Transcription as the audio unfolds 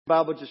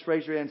Bible, just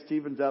raise your hand.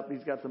 Stephen's up.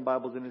 He's got some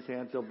Bibles in his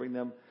hands. He'll bring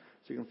them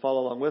so you can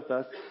follow along with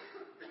us.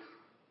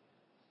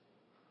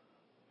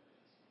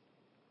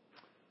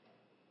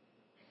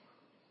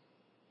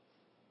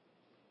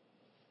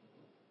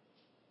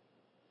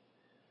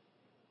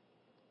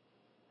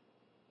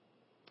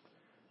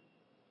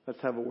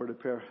 Let's have a word of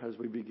prayer as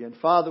we begin.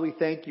 Father, we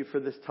thank you for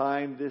this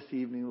time this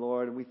evening,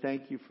 Lord, and we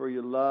thank you for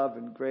your love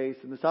and grace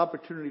and this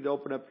opportunity to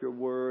open up your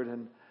word.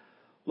 And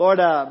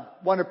Lord, I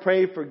want to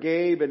pray for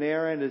Gabe and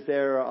Aaron as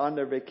they're on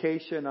their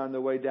vacation on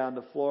their way down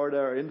to Florida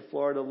or in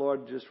Florida,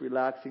 Lord, just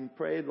relaxing.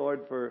 Pray,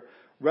 Lord, for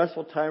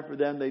restful time for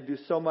them. They do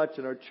so much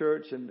in our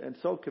church and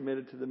so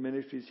committed to the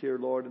ministries here,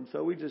 Lord. And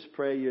so we just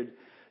pray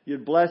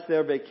you'd bless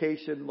their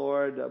vacation,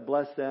 Lord.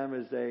 Bless them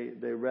as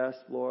they rest,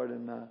 Lord,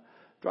 and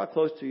draw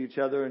close to each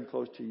other and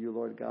close to you,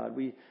 Lord God.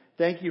 We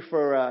thank you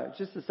for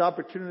just this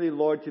opportunity,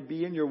 Lord, to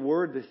be in your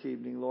word this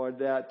evening, Lord,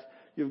 that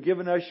you've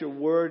given us your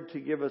word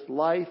to give us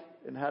life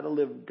and how to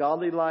live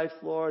godly lives,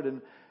 Lord.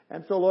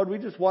 And so, Lord, we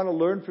just want to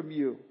learn from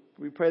you.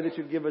 We pray that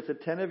you'd give us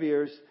attentive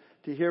ears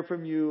to hear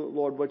from you,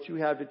 Lord, what you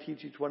have to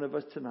teach each one of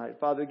us tonight.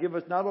 Father, give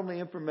us not only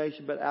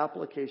information, but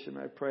application,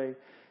 I pray,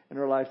 in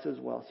our lives as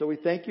well. So we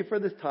thank you for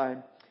this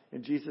time.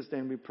 In Jesus'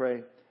 name we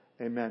pray.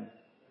 Amen.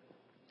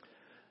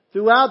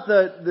 Throughout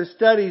the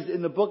studies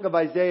in the book of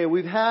Isaiah,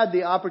 we've had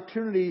the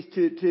opportunities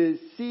to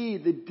see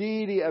the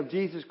deity of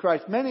Jesus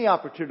Christ. Many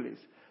opportunities.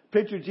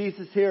 Picture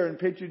Jesus here and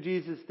picture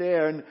Jesus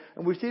there. And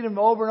we've seen him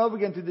over and over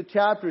again through the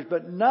chapters,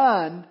 but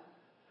none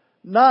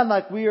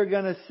like we are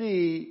going to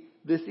see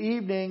this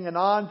evening and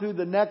on through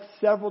the next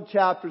several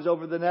chapters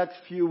over the next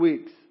few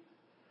weeks.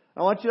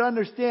 I want you to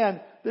understand,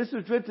 this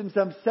was written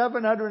some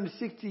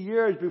 760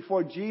 years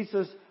before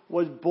Jesus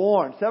was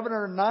born.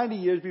 790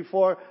 years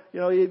before,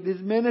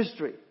 his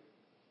ministry.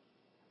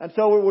 And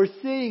so we're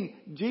seeing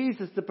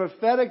Jesus, the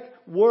prophetic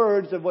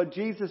words of what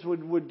Jesus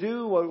would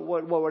do,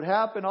 what would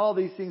happen, all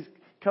these things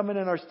coming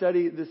in our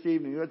study this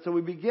evening. And so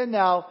we begin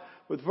now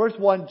with verse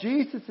 1.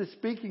 Jesus is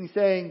speaking,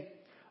 saying,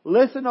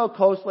 "Listen, O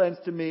coastlands,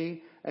 to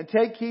me, and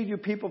take heed, you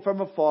people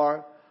from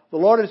afar. The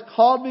Lord has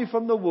called me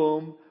from the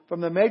womb.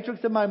 From the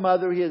matrix of my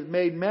mother, he has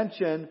made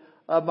mention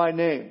of my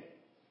name."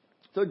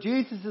 So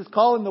Jesus is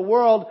calling the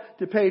world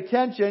to pay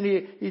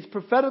attention. He's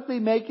prophetically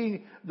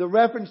making the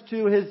reference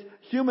to his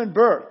human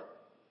birth,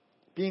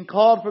 being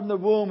called from the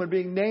womb and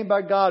being named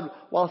by God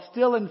while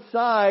still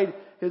inside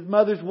his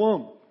mother's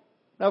womb.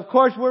 Now, of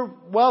course, we're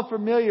well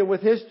familiar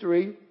with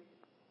history,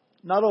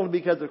 not only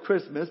because of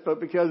Christmas, but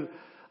because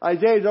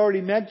Isaiah's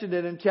already mentioned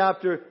it in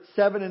chapter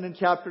 7 and in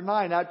chapter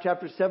 9. Out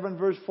chapter 7,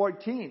 verse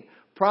 14.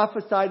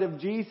 Prophesied of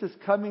Jesus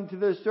coming to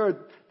this earth.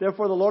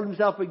 "Therefore the Lord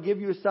himself will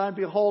give you a sign.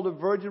 Behold, a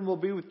virgin will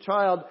be with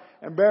child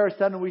and bear a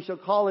son, and we shall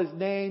call his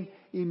name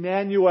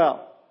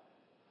Emmanuel."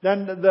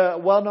 Then the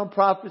well-known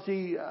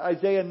prophecy,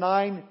 Isaiah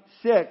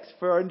 9:6.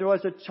 "For unto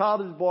us a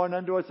child is born,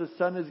 unto us a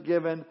son is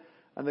given,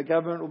 and the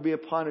government will be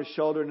upon his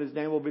shoulder, and his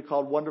name will be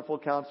called Wonderful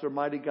Counselor,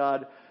 Mighty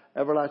God,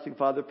 Everlasting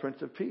Father,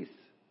 Prince of Peace."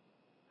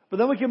 But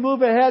then we can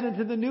move ahead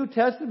into the New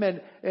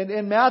Testament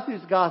in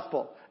Matthew's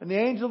Gospel. And the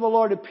angel of the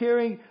Lord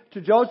appearing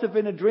to Joseph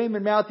in a dream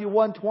in Matthew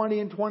 1:20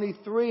 and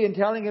 23 and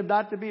telling him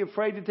not to be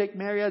afraid to take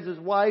Mary as his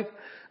wife,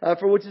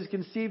 for which is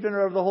conceived in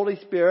her of the Holy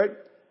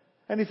Spirit.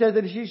 And he says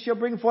that she shall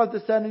bring forth a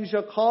son, and you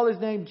shall call his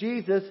name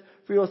Jesus,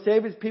 for he will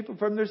save his people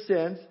from their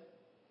sins.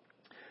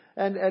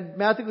 And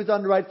Matthew goes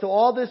on to write, "So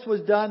all this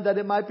was done that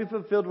it might be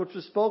fulfilled, which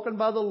was spoken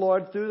by the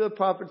Lord through the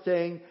prophet,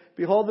 saying,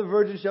 Behold, the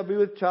virgin shall be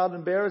with child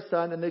and bear a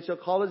son, and they shall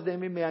call his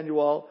name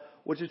Emmanuel,"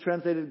 which is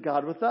translated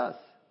God with us.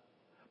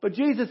 But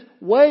Jesus,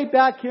 way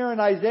back here in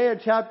Isaiah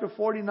chapter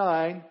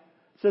 49,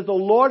 says, "The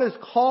Lord has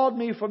called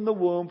me from the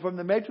womb, from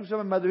the matrix of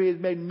my mother, he has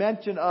made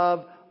mention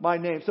of my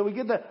name." So we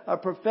get a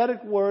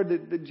prophetic word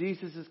that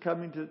Jesus is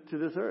coming to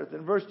this earth.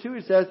 In verse 2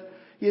 he says,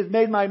 "He has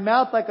made my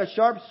mouth like a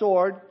sharp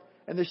sword,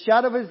 and the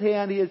shadow of his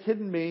hand he has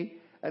hidden me,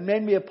 and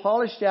made me a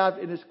polished shaft.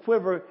 In his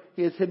quiver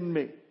he has hidden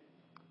me."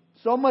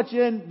 So much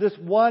in this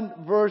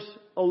one verse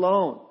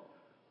alone.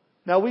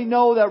 Now we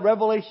know that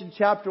Revelation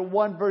chapter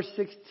 1 verse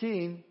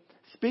 16,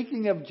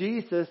 speaking of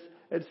Jesus,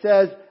 it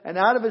says, "And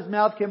out of his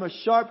mouth came a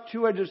sharp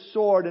two-edged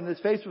sword, and his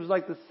face was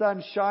like the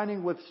sun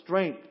shining with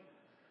strength."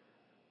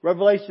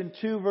 Revelation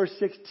 2 verse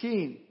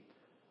 16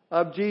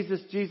 of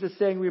Jesus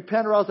saying,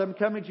 "Repent or else I'm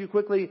coming to you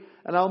quickly,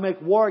 and I'll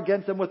make war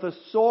against them with the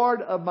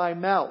sword of my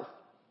mouth."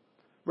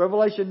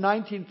 Revelation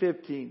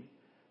 19:15.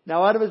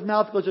 "Now out of his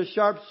mouth goes a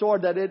sharp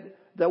sword,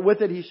 that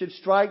with it he should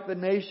strike the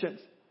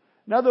nations."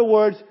 In other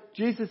words,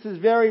 Jesus'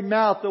 very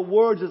mouth, the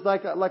words, is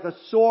like a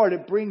sword.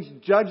 It brings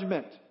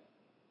judgment.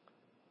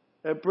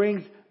 It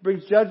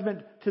brings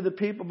judgment to the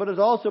people, but it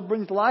also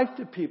brings life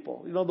to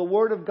people. The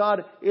Word of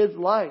God is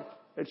life.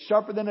 It's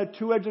sharper than a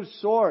two-edged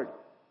sword,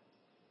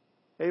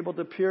 able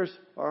to pierce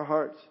our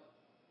hearts.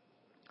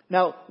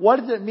 Now, what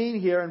does it mean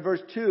here in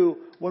verse 2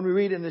 when we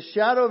read, "In the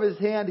shadow of his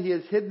hand he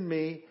has hidden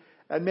me,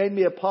 and made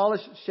me a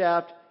polished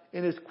shaft.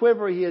 In his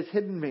quiver he has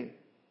hidden me"?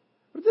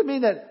 What does it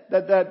mean that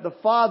the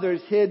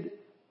fathers hid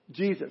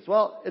Jesus?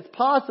 Well, it's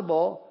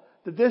possible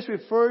that this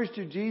refers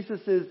to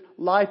Jesus'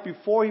 life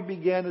before he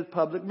began his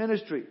public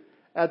ministry.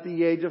 At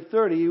the age of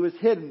 30, he was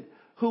hidden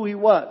who he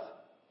was.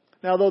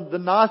 Now, the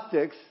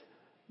Gnostics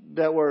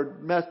that were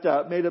messed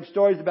up made up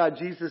stories about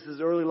Jesus'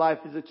 early life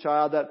as a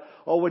child, that,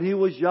 when he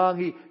was young,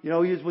 he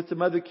was with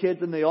some other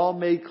kids and they all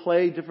made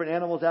clay, different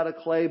animals out of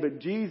clay, but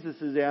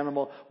Jesus'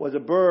 animal was a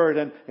bird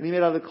and he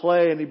made out of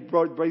clay and he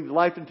breathed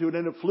life into it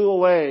and it flew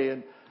away.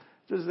 And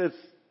it's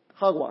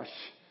hogwash.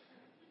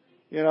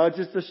 It's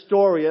just a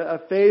story,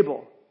 a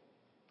fable.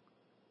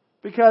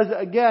 Because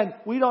again,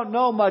 we don't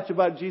know much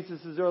about Jesus'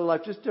 early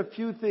life. Just a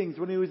few things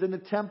when he was in the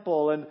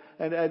temple and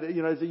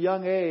as a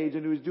young age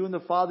and he was doing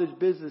the Father's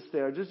business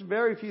there. Just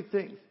very few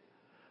things.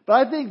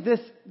 But I think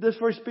this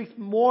verse speaks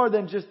more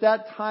than just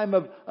that time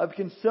of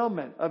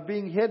concealment, of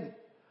being hidden.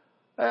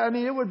 I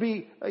mean, it would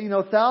be,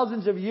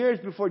 thousands of years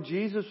before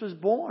Jesus was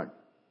born.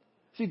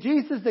 See,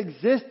 Jesus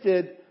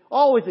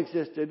always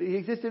existed. He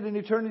existed in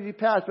eternity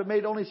past, but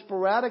made only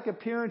sporadic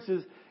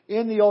appearances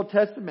in the Old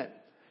Testament.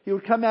 He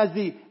would come as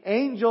the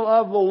angel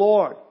of the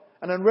Lord.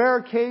 And on rare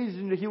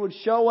occasions, he would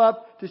show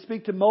up to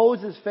speak to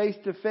Moses face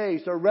to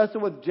face or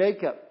wrestle with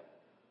Jacob.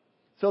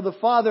 So the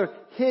Father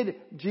hid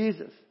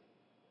Jesus.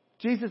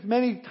 Jesus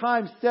many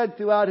times said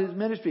throughout his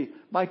ministry,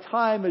 my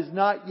time has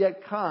not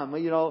yet come.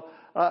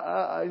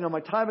 My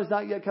time has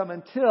not yet come,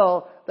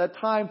 until that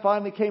time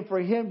finally came for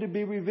him to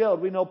be revealed.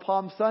 We know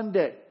Palm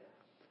Sunday.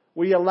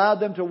 We allowed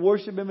them to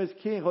worship him as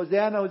king.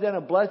 Hosanna,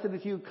 Hosanna, blessed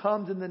is he who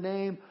comes in the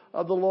name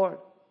of the Lord.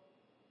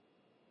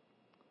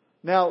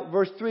 Now,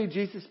 verse 3,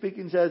 Jesus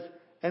speaking says,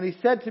 and he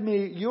said to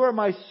me, you are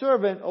my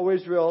servant, O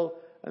Israel,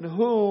 in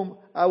whom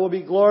I will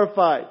be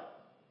glorified.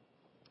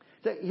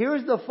 So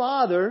here's the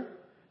Father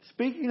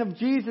speaking of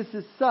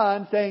Jesus'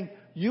 Son, saying,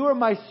 you are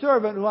my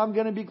servant who I'm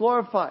going to be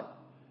glorified.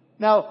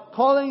 Now,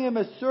 calling him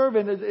a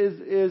servant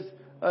is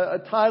a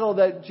title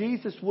that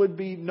Jesus would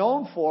be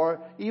known for,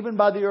 even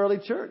by the early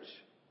church.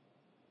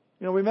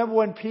 Remember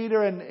when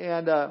Peter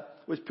and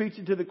was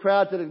preaching to the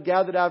crowds that had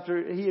gathered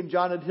after he and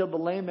John had healed the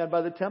lame man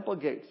by the temple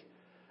gates.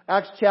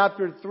 Acts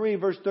chapter 3,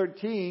 verse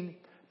 13,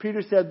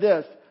 Peter said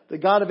this, the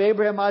God of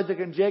Abraham, Isaac,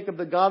 and Jacob,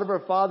 the God of our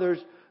fathers,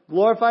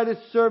 glorified his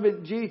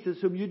servant Jesus,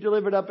 whom you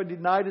delivered up and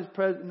denied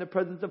in the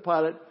presence of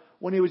Pilate,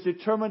 when he was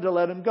determined to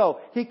let him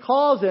go. He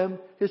calls him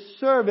his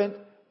servant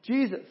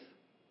Jesus.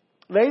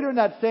 Later in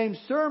that same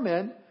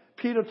sermon,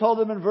 Peter told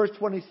them in verse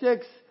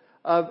 26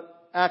 of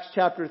Acts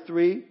chapter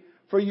 3,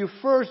 For you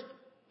first,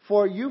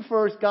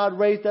 God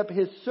raised up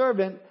his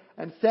servant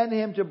and sent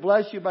him to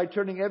bless you by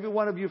turning every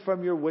one of you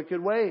from your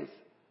wicked ways.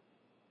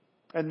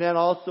 And then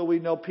also we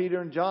know Peter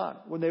and John,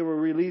 when they were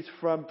released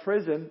from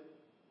prison,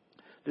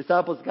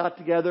 disciples got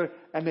together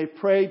and they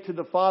prayed to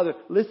the Father.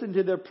 Listen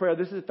to their prayer.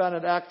 This is found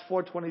in Acts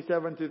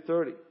 4:27 through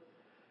 30.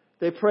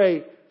 They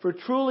pray, for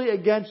truly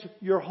against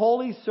your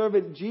holy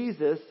servant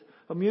Jesus,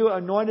 whom you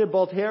anointed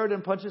both Herod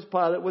and Pontius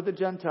Pilate with the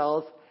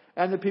Gentiles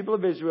and the people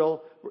of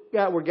Israel,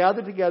 were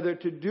gathered together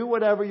to do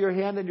whatever your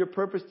hand and your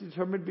purpose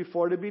determined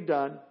before to be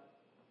done.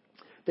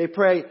 They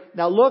pray,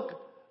 now look,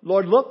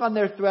 Lord, look on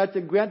their threats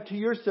and grant to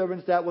your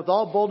servants that with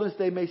all boldness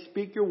they may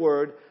speak your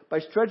word by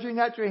stretching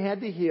out your hand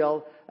to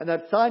heal, and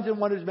that signs and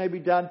wonders may be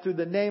done through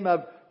the name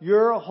of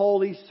your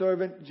holy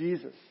servant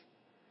Jesus.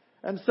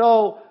 And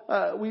so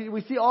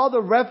we see all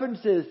the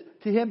references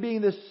to him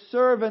being the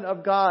servant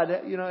of God,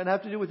 and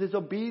have to do with his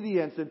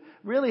obedience, and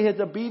really his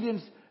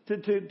obedience to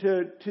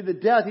the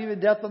death, even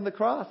death on the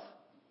cross.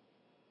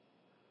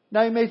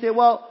 Now you may say,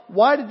 well,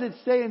 why does it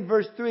say in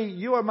verse 3,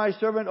 you are my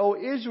servant, O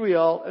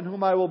Israel, in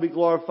whom I will be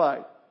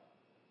glorified?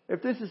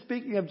 If this is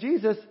speaking of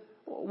Jesus,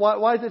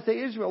 why does it say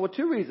Israel? Well,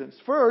 two reasons.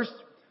 First,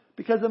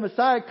 because the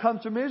Messiah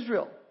comes from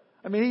Israel.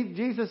 I mean,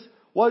 Jesus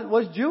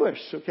was Jewish,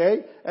 okay?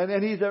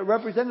 And he's a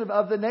representative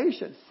of the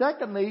nation.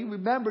 Secondly,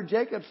 remember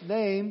Jacob's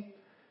name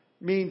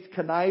means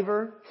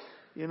conniver.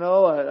 He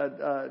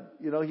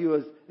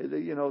was,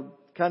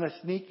 kind of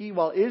sneaky,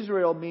 while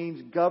Israel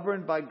means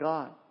governed by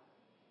God.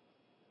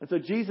 And so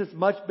Jesus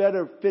much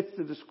better fits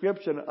the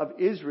description of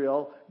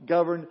Israel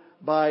governed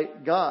by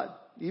God,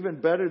 even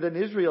better than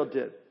Israel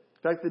did.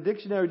 In fact, the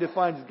dictionary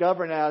defines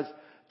govern as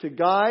to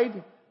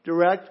guide,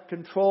 direct,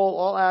 control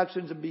all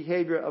actions and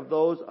behavior of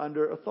those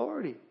under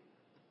authority.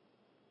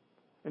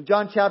 In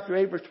John chapter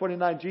 8, verse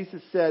 29,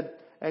 Jesus said,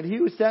 and he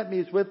who sent me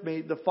is with me.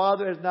 The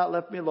Father has not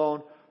left me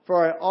alone,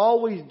 for I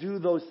always do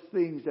those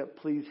things that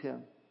please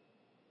him.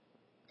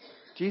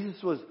 Jesus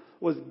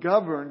was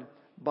governed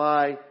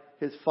by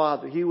his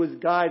Father. He was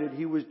guided.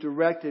 He was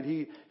directed.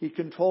 He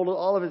controlled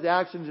all of his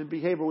actions and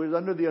behavior. He was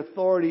under the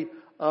authority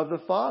of the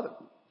Father.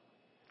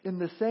 In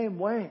the same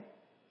way,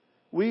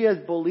 we as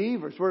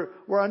believers,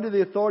 we're under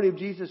the authority of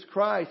Jesus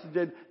Christ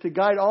to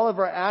guide all of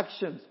our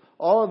actions,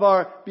 all of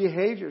our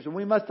behaviors. And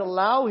we must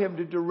allow him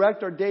to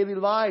direct our daily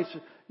lives,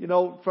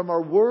 from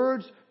our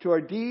words to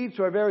our deeds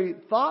to our very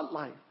thought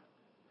life.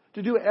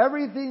 To do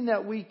everything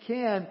that we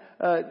can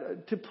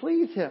to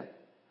please him.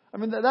 I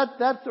mean,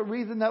 that's the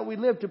reason that we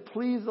live, to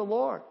please the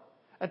Lord.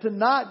 And to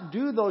not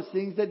do those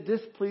things that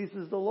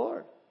displeases the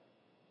Lord.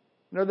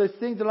 You know, there's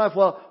things in life,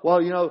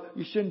 well, you know,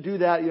 you shouldn't do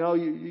that. You know,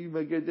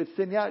 it's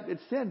sin. Yeah,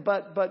 it's sin.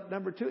 But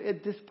number two,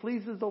 it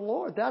displeases the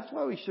Lord. That's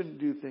why we shouldn't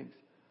do things.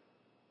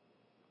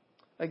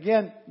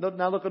 Again,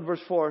 now look at verse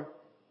 4.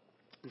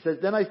 It says,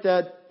 Then I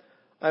said,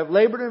 I have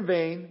labored in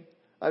vain.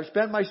 I've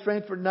spent my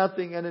strength for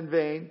nothing and in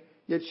vain.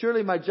 Yet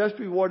surely my just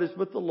reward is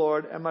with the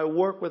Lord and my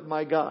work with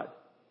my God.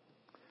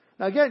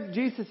 Now again,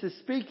 Jesus is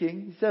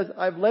speaking. He says,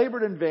 I've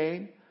labored in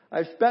vain.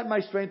 I've spent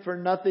my strength for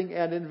nothing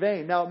and in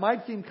vain. Now it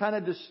might seem kind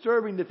of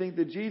disturbing to think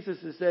that Jesus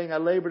is saying, I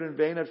labored in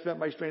vain. I've spent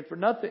my strength for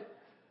nothing.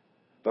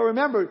 But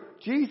remember,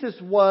 Jesus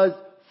was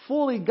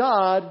fully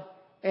God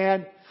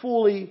and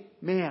fully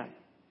man.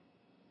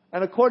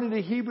 And according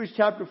to Hebrews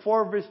chapter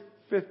 4, verse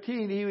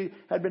 15, he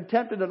had been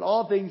tempted in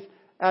all things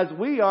as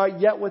we are,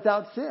 yet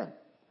without sin.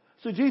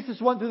 So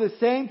Jesus went through the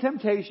same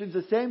temptations,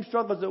 the same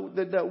struggles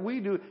that we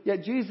do,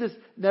 yet Jesus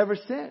never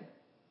sinned.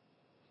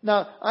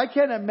 Now, I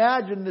can't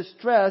imagine the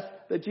stress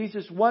that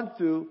Jesus went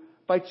through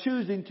by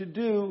choosing to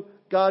do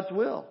God's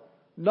will.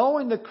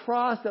 Knowing the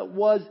cross that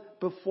was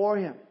before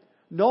Him.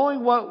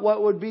 Knowing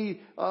what would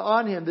be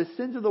on Him. The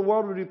sins of the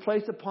world would be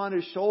placed upon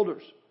His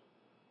shoulders.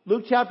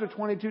 Luke chapter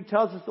 22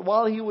 tells us that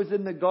while He was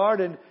in the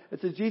garden,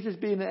 it says Jesus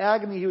being in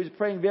agony, He was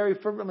praying very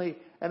fervently,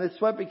 and His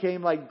sweat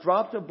became like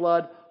drops of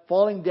blood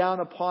falling down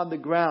upon the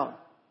ground.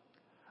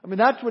 I mean,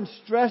 that's when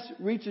stress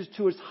reaches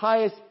to its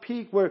highest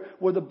peak, where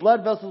the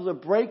blood vessels are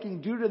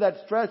breaking due to that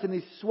stress, and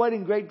He's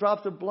sweating great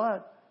drops of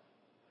blood.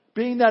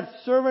 Being that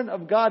servant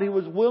of God, He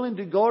was willing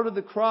to go to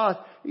the cross.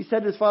 He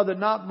said to His Father,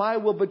 not my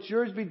will, but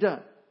yours be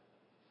done.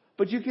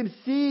 But you can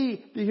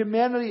see the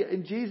humanity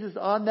in Jesus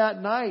on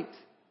that night.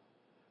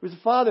 It was,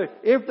 Father,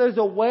 if there's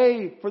a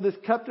way for this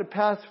cup to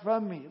pass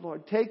from me,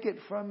 Lord, take it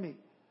from me.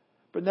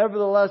 But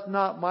nevertheless,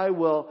 not my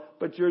will,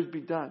 but yours be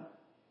done.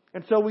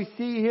 And so we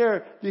see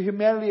here the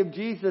humanity of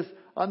Jesus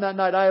on that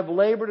night. I have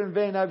labored in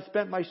vain. I have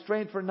spent my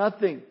strength for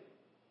nothing.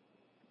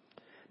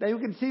 Now you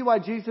can see why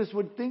Jesus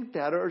would think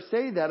that or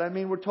say that. I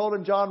mean, we're told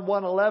in John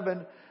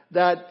 1:11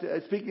 that,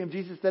 speaking of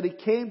Jesus, that He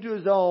came to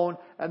His own,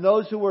 and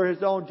those who were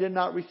His own did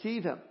not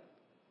receive Him.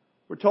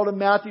 We're told in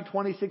Matthew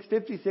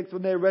 26:56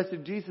 when they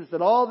arrested Jesus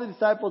that all the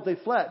disciples, they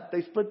fled.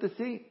 They split the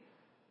sea.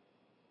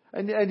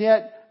 And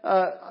yet,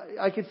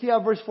 I can see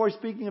how verse 4,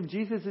 speaking of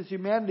Jesus'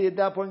 humanity, at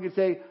that point could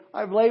say,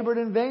 I've labored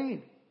in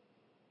vain.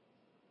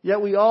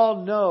 Yet we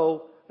all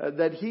know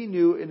that He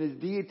knew in His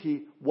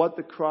deity what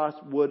the cross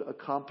would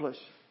accomplish.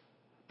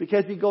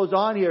 Because He goes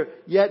on here,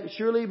 yet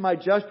surely my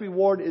just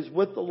reward is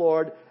with the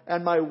Lord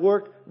and my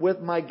work with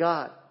my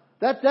God.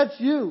 That's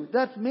you.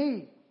 That's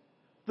me.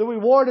 The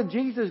reward of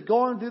Jesus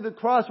going through the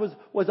cross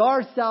was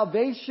our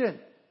salvation.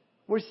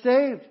 We're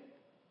saved.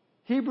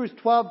 Hebrews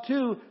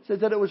 12:2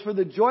 says that it was for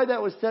the joy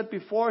that was set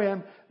before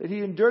Him that He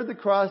endured the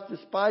cross,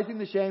 despising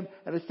the shame,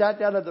 and has sat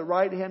down at the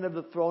right hand of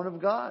the throne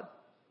of God.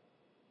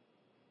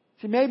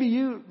 See, maybe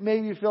you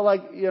feel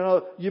like,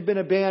 you've been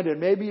abandoned.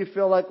 Maybe you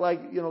feel like,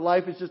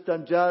 life is just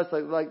unjust,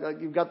 like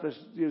you've got this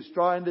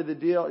straw into the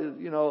deal,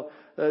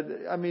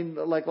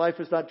 like life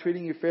is not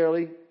treating you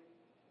fairly.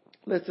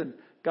 Listen,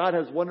 God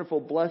has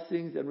wonderful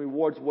blessings and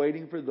rewards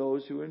waiting for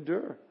those who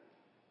endure.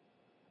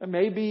 It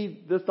may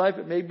be this life,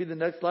 it may be the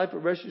next life,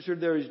 but rest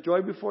assured there is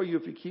joy before you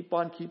if you keep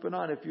on keeping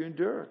on, if you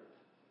endure.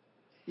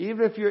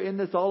 Even if you're in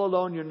this all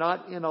alone, you're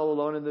not in all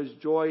alone, and there's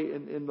joy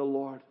in the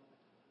Lord.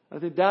 I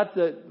think that's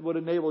what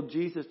enabled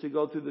Jesus to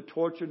go through the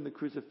torture and the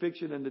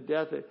crucifixion and the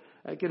death.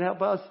 It can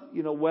help us,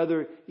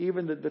 weather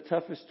even the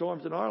toughest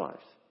storms in our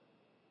lives.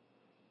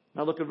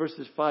 Now look at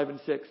verses 5 and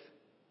 6. It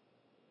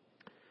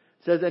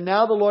says, And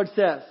now the Lord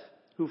says,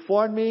 who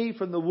formed me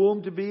from the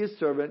womb to be His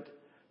servant,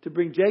 to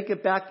bring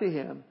Jacob back to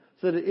Him,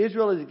 so that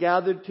Israel is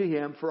gathered to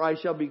Him, for I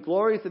shall be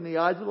glorious in the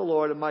eyes of the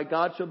Lord, and my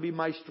God shall be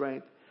my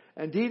strength.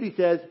 Indeed, He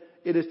says,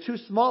 it is too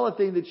small a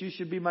thing that you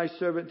should be my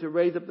servant to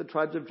raise up the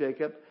tribes of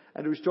Jacob,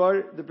 and to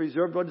restore the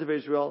preserved ones of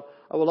Israel.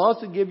 I will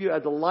also give you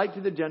as a light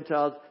to the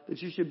Gentiles, that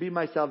you should be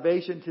my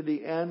salvation to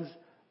the ends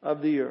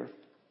of the earth.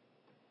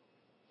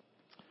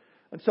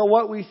 And so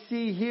what we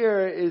see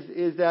here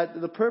is that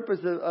the purpose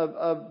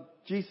of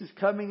Jesus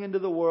coming into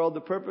the world,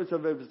 the purpose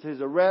of His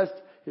arrest,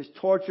 His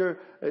torture,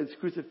 His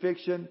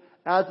crucifixion,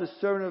 as a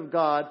servant of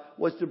God,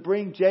 was to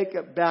bring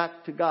Jacob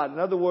back to God. In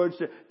other words,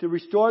 to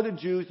restore the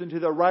Jews into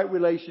their right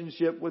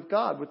relationship with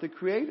God, with the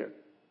Creator.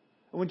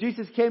 And when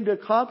Jesus came to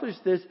accomplish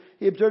this,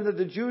 He observed that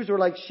the Jews were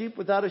like sheep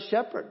without a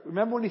shepherd.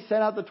 Remember when He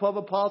sent out the 12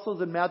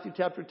 apostles in Matthew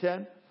chapter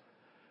 10?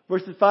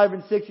 Verses 5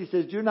 and 6, He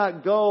says, Do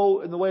not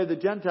go in the way of the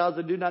Gentiles,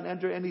 and do not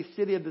enter any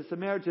city of the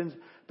Samaritans,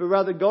 but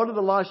rather go to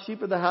the lost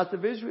sheep of the house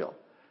of Israel.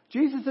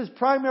 Jesus'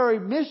 primary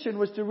mission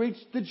was to reach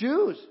the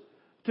Jews.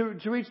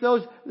 To reach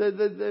those,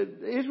 the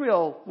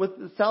Israel with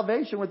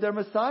salvation, with their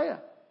Messiah.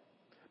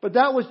 But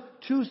that was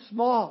too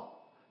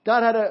small.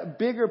 God had a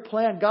bigger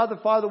plan. God the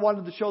Father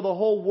wanted to show the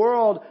whole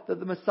world that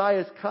the Messiah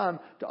has come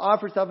to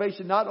offer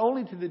salvation not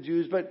only to the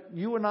Jews, but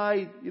you and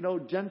I,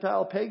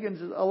 Gentile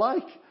pagans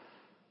alike.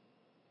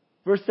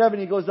 Verse 7,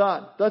 He goes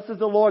on. Thus says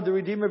the Lord, the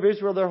Redeemer of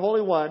Israel, their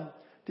Holy One,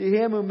 to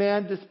Him whom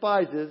man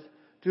despises,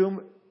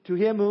 to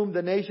Him whom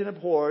the nation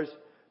abhors,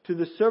 to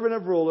the servant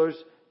of rulers,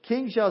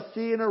 Kings shall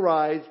see and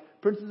arise.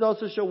 Princes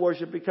also shall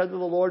worship because of the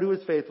Lord who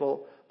is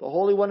faithful, the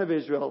Holy One of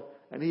Israel,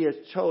 and He has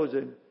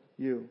chosen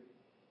you.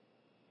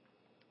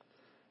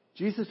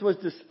 Jesus was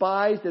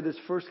despised at His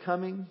first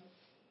coming.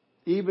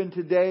 Even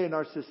today in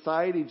our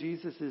society,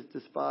 Jesus is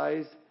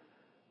despised.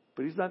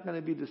 But He's not going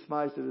to be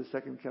despised at His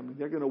second coming.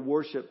 They're going to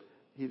worship.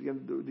 He's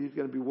going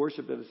to be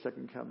worshipped at His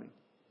second coming.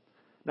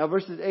 Now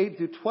verses 8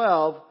 through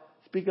 12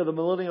 speak of the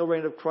millennial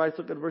reign of Christ.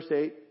 Look at verse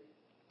 8.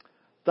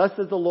 Thus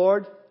says the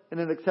Lord, in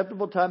an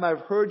acceptable time I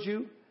have heard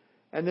you,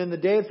 and in the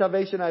day of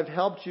salvation I have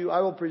helped you.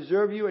 I will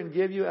preserve you and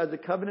give you as a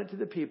covenant to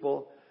the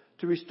people,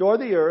 to restore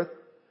the earth,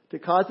 to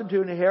cause them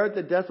to inherit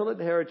the desolate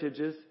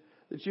heritages,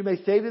 that you may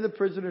say to the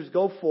prisoners,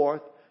 go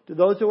forth. To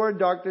those who are in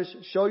darkness,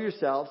 show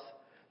yourselves.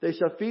 They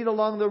shall feed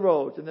along the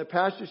roads, and their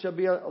pasture shall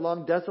be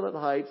along desolate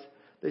heights.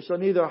 They shall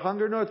neither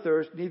hunger nor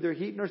thirst, neither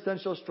heat nor sun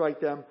shall strike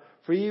them.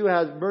 For He who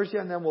has mercy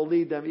on them will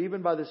lead them.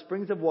 Even by the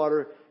springs of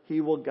water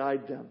He will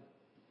guide them.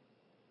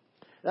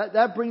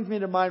 That brings me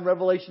to mind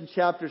Revelation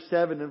chapter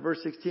 7 and verse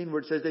 16,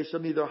 where it says, they shall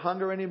neither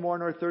hunger anymore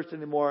nor thirst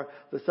anymore.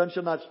 The sun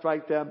shall not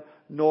strike them,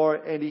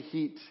 nor any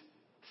heat.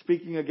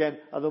 Speaking again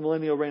of the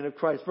millennial reign of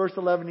Christ. Verse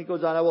 11, he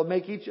goes on, I will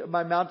make each of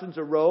my mountains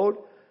a road,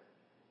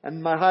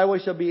 and my highway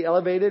shall be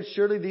elevated.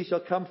 Surely these shall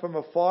come from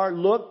afar.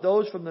 Look,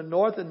 those from the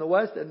north and the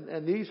west,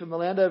 and these from the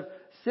land of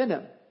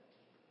Sinim.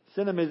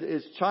 Sinim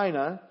is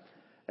China.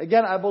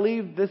 Again, I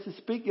believe this is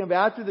speaking of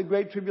after the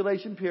Great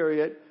Tribulation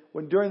period,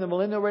 when during the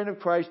millennial reign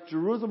of Christ,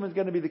 Jerusalem is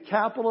going to be the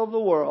capital of the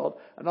world,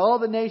 and all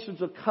the nations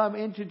will come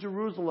into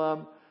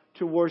Jerusalem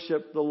to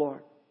worship the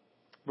Lord.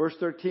 Verse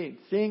 13,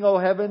 sing, O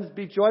heavens,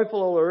 be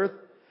joyful, O earth.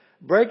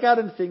 Break out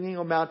in singing,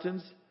 O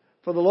mountains.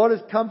 For the Lord has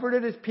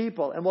comforted His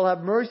people, and will have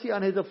mercy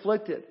on His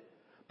afflicted.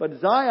 But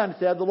Zion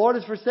said, the Lord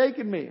has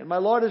forsaken me, and my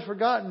Lord has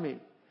forgotten me.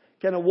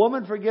 Can a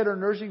woman forget her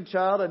nursing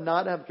child and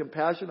not have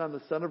compassion on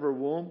the son of her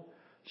womb?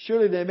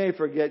 Surely they may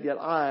forget, yet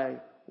I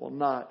will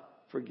not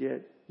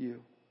forget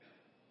you.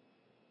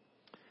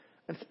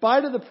 In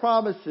spite of the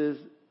promises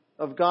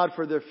of God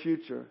for their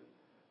future,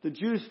 the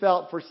Jews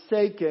felt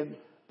forsaken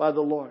by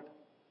the Lord.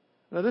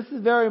 Now this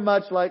is very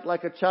much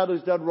like a child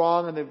who's done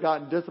wrong and they've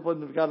gotten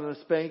disciplined, they've gotten a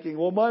spanking.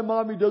 Well, my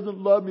mommy doesn't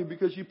love me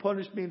because she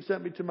punished me and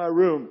sent me to my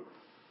room.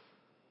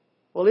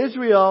 Well,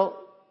 Israel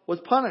was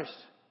punished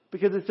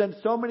because it spent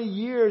so many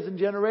years and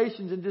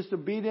generations in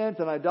disobedience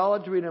and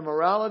idolatry and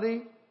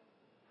immorality.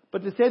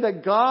 But to say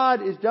that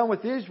God is done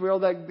with Israel,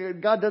 that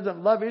God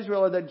doesn't love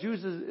Israel, or that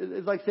Jews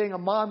is like saying a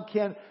mom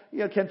can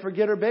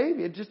forget her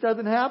baby. It just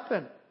doesn't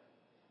happen.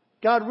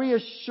 God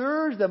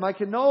reassures them, I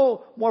can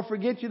no more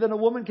forget you than a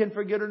woman can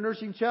forget her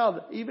nursing child.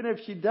 Even if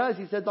she does,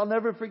 He says, I'll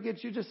never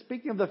forget you. Just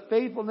speaking of the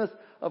faithfulness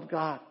of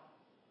God.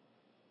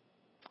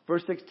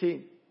 Verse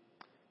 16.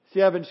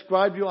 See, I've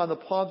inscribed you on the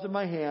palms of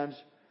my hands.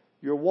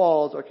 Your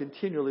walls are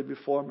continually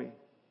before me.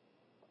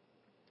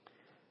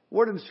 The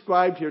word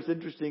inscribed here is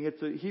interesting.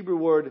 It's a Hebrew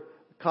word,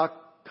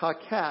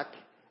 kakak,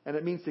 and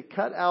it means to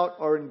cut out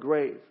or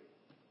engrave.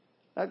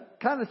 That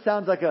kind of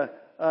sounds like a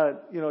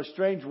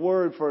strange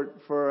word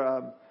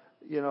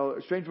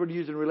a strange word to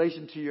use in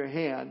relation to your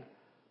hand.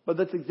 But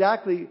that's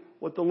exactly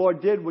what the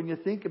Lord did when you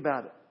think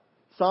about it.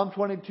 Psalm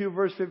 22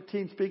 verse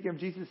 15, speaking of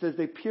Jesus, says,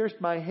 they pierced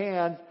my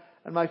hands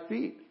and my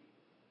feet.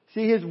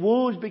 See, His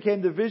wounds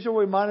became the visual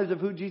reminders of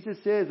who Jesus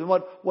is and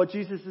what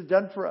Jesus has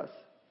done for us.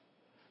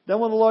 Then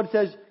when the Lord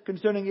says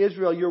concerning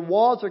Israel, your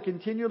walls are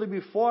continually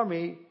before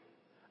me,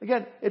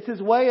 again, it's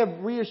His way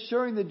of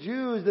reassuring the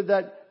Jews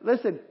that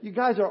listen, you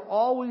guys are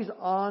always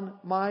on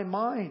my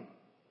mind.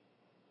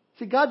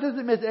 See, God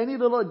doesn't miss any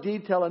little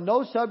detail, and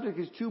no subject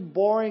is too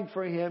boring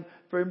for Him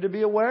to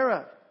be aware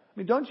of. I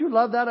mean, don't you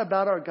love that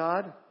about our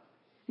God?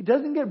 He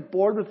doesn't get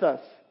bored with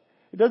us.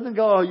 He doesn't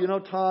go,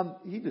 Tom,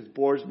 he just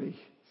bores me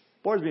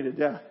to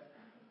death.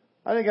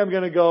 I think I'm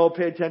going to go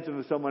pay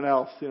attention to someone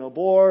else.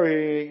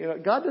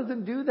 Boring. God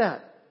doesn't do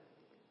that.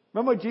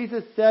 Remember what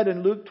Jesus said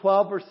in Luke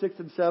 12, verse 6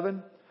 and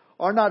 7?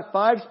 Are not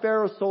 5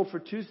 sparrows sold for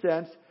 2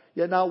 cents,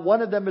 yet not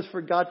one of them is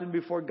forgotten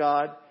before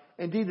God?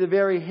 Indeed, the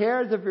very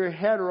hairs of your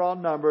head are all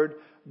numbered.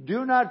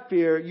 Do not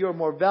fear, you are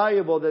more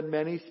valuable than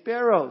many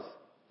sparrows.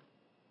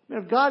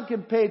 If God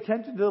can pay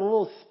attention to the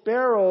little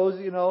sparrows,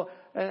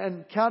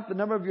 and count the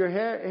number of your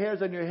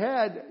hairs on your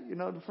head,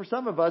 for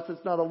some of us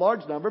it's not a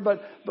large number,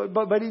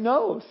 but He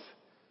knows.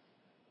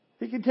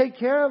 He can take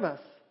care of us.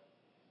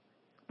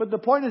 But the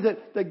point is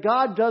that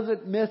God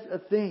doesn't miss a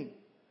thing.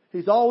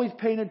 He's always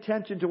paying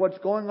attention to what's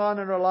going on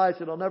in our lives,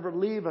 and He'll never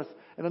leave us,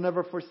 and He'll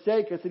never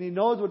forsake us, and He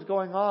knows what's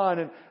going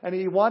on, and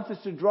He wants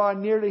us to draw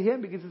near to Him,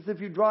 because if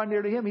you draw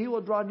near to Him, He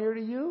will draw near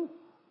to you.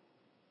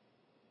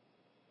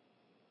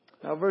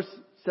 Now verse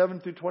 7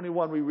 through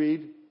 21 we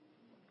read,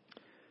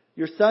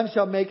 your sons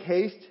shall make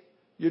haste,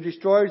 your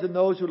destroyers and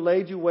those who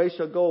laid you waste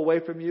shall go away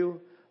from you.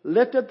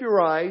 Lift up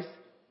your eyes,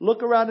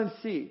 look around and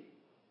see.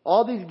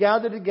 All these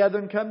gather together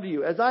and come to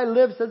you. As I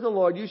live, says the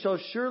Lord, you shall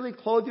surely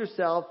clothe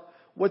yourself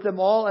with them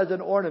all as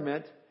an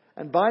ornament,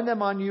 and bind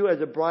them on you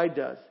as a bride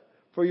does.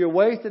 For your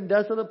waste and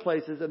desolate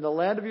places and the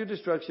land of your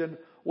destruction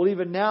will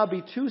even now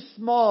be too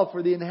small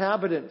for the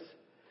inhabitants.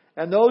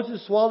 And those who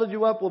swallowed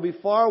you up will be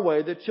far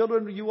away. The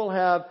children you will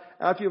have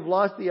after you've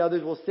lost the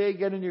others will say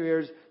again in your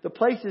ears, the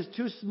place is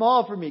too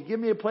small for me. Give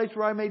me a place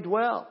where I may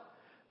dwell.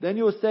 Then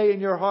you will say in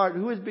your heart,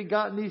 who has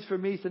begotten these for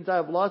me since I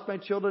have lost my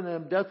children and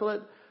am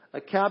desolate, a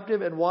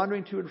captive and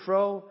wandering to and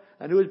fro?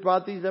 And who has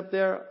brought these up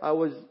there? I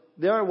was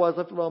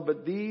left alone,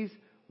 but these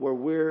were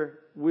where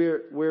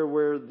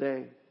were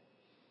they?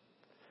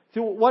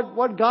 So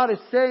what God is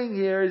saying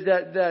here is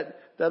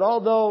that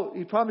although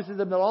He promises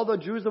them that although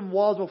Jerusalem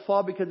walls will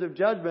fall because of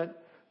judgment,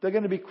 they're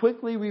going to be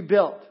quickly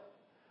rebuilt.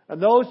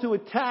 And those who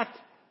attacked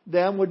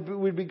them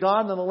would be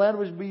gone, and the land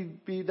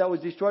that was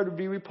destroyed would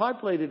be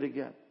repopulated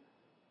again.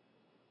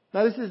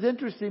 Now this is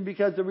interesting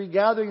because the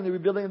regathering and the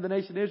rebuilding of the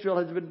nation of Israel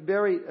has been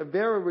a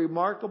very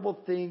remarkable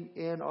thing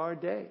in our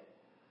day.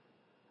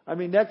 I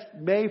mean, next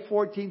May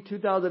 14,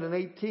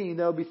 2018,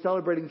 they'll be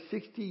celebrating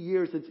 60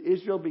 years since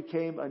Israel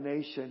became a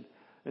nation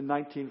in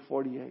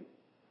 1948.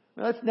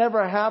 Now, that's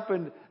never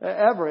happened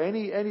ever.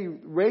 Any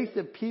race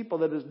of people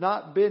that has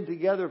not been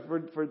together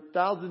for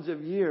thousands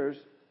of years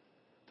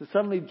to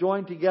suddenly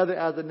join together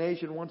as a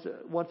nation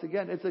once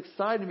again. It's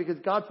exciting because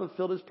God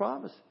fulfilled His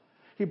promise.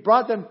 He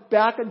brought them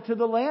back into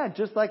the land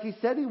just like He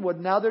said He would.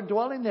 Now they're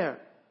dwelling there.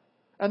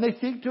 And they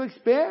seek to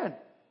expand.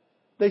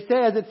 They say,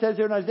 as it says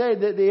here in Isaiah,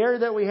 that the area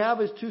that we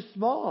have is too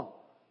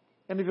small.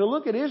 And if you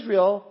look at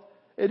Israel,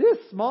 it is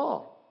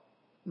small.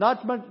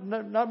 Not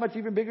much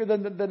even bigger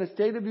than the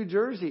state of New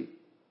Jersey.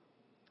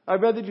 I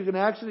read that you can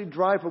actually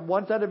drive from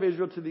one side of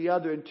Israel to the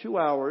other in 2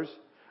 hours,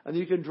 and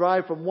you can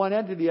drive from one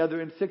end to the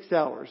other in 6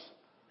 hours.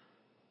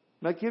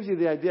 And that gives you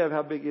the idea of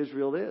how big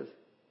Israel is.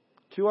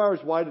 2 hours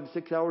wide and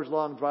 6 hours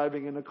long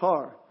driving in a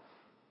car.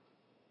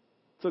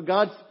 So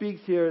God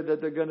speaks here that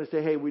they're going to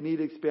say, hey, we need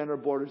to expand our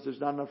borders. There's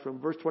not enough room.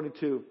 Verse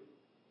 22.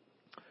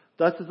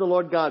 Thus says the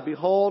Lord God,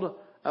 behold,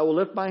 I will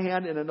lift my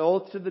hand in an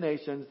oath to the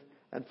nations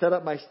and set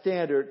up my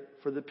standard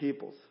for the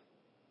peoples.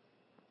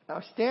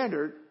 Now,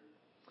 standard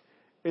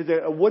is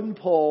a wooden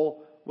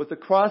pole with a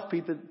cross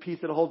piece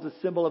that holds a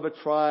symbol of a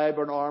tribe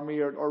or an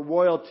army or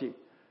royalty.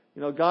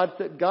 You know,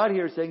 God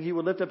here is saying He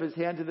would lift up His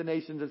hand to the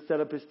nations and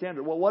set up His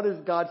standard. Well, what is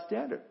God's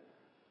standard?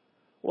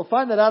 Well, to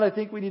find that out, I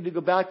think we need to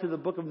go back to the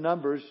book of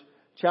Numbers,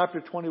 chapter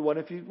 21.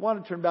 If you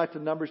want to turn back to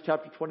Numbers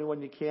chapter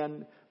 21, you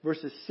can.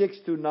 Verses 6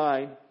 through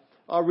 9.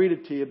 I'll read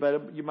it to you,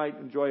 but you might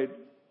enjoy it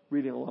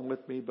reading along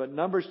with me. But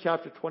Numbers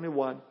chapter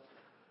 21.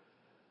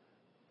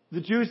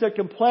 The Jews are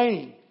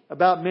complaining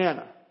about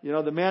manna. You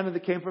know, the manna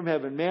that came from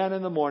heaven. Manna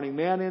in the morning,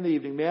 manna in the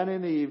evening, manna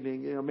in the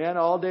evening. You know, manna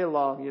all day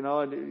long. You know,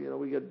 and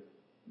we get,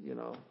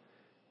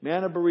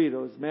 manna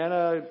burritos,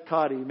 manna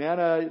cotti,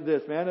 manna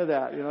this, manna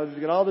that. You know, you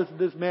get all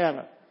this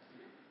manna.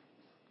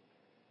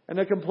 And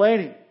they're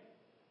complaining.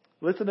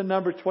 Listen to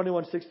Numbers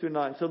 21, 6 through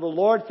 9. So the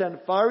Lord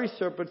sent fiery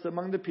serpents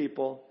among the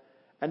people,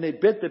 and they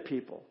bit the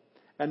people.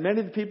 And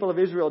many of the people of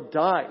Israel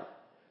died.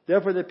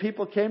 Therefore the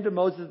people came to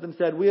Moses and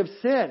said, we have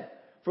sinned,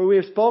 for we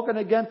have spoken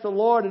against the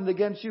Lord and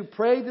against you.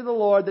 Pray to the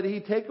Lord that He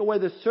take away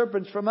the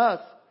serpents from us.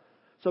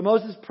 So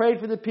Moses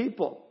prayed for the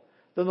people.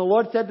 Then the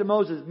Lord said to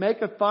Moses,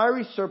 make a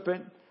fiery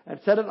serpent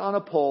and set it on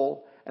a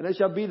pole, and it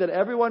shall be that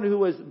everyone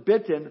who is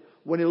bitten,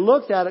 when he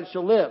looks at it,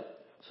 shall live.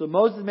 So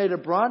Moses made a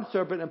bronze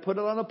serpent and put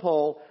it on a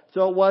pole.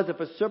 So it was, if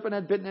a serpent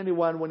had bitten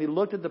anyone, when he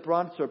looked at the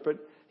bronze serpent,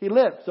 he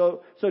lived.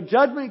 So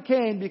judgment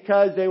came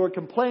because they were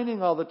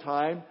complaining all the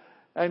time.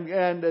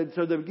 And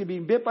so they were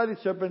being bit by the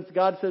serpents.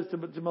 God says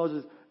to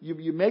Moses,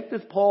 you make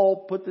this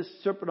pole, put this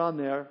serpent on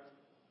there,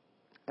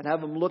 and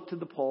have them look to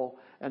the pole,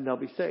 and they'll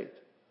be saved.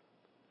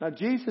 Now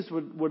Jesus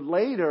would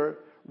later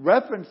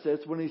reference this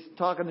when He's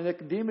talking to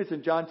Nicodemus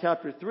in John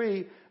chapter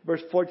 3,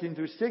 verse 14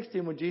 through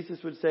 16, when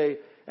Jesus would say,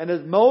 and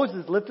as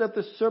Moses lifted up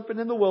the serpent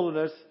in the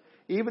wilderness,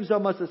 even so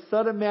must the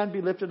Son of Man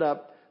be lifted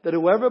up, that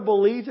whoever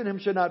believes in Him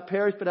should not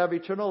perish but have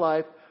eternal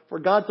life. For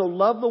God so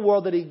loved the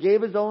world that He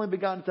gave His only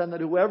begotten Son,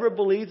 that whoever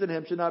believes in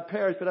Him should not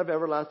perish but have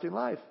everlasting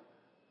life.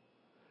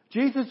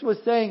 Jesus was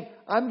saying,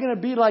 I'm going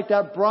to be like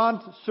that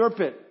bronze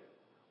serpent.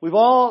 We've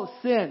all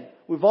sinned.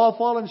 We've all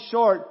fallen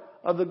short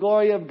of the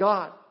glory of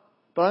God.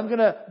 But I'm going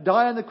to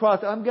die on the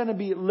cross. I'm going to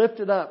be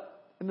lifted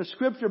up. In the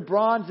Scripture,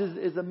 bronze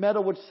is a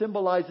metal which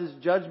symbolizes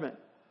judgment.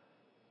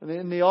 And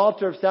in the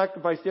altar of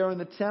sacrifice there in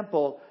the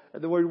temple,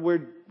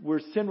 where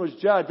sin was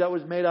judged, that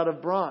was made out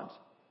of bronze.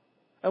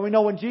 And we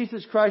know when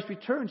Jesus Christ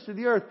returns to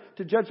the earth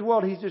to judge the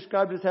world, He's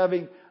described as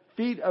having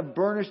feet of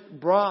burnished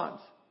bronze.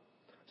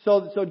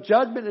 So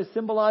judgment is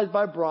symbolized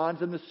by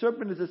bronze, and the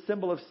serpent is a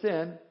symbol of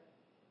sin.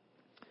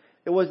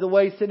 It was the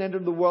way sin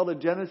entered the world in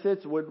Genesis.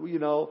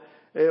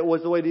 It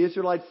was the way the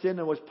Israelites sinned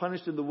and was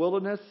punished in the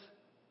wilderness.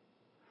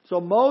 So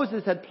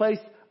Moses had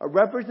placed a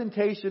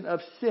representation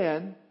of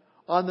sin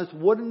on this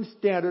wooden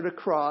standard, a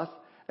cross.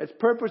 Its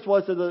purpose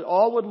was so that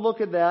all would look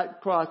at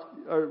that cross,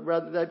 or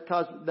rather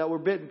that were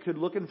bitten, could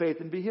look in faith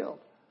and be healed.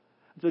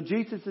 So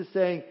Jesus is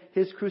saying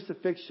His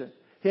crucifixion,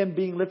 Him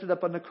being lifted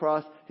up on the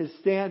cross, His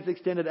hands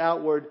extended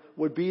outward,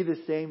 would be the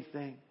same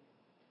thing.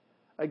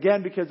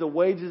 Again, because the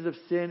wages of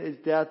sin is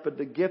death, but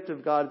the gift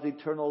of God is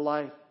eternal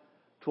life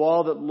to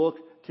all that look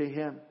to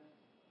Him.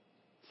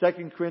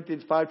 2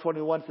 Corinthians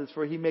 5:21 says,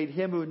 "For he made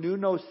him who knew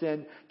no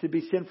sin to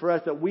be sin for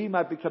us, that we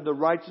might become the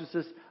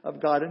righteousness of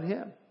God in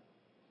him."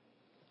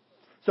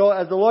 So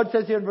as the Lord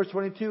says here in verse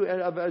 22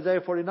 of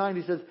Isaiah 49,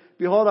 He says,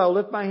 "Behold, I will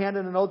lift my hand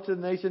in an oath to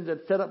the nations and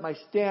set up my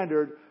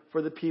standard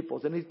for the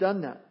peoples." And He's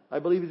done that. I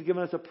believe He's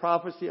given us a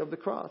prophecy of the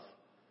cross.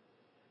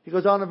 He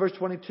goes on in verse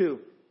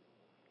 22.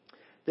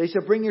 "They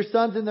shall bring your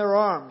sons in their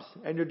arms,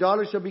 and your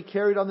daughters shall be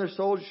carried on their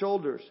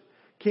shoulders.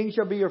 Kings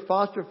shall be your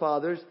foster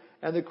fathers,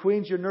 and the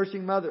queens your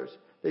nursing mothers.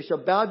 They shall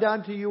bow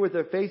down to you with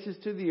their faces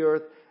to the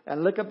earth,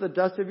 and lick up the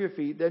dust of your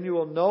feet. Then you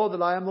will know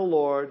that I am the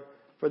Lord,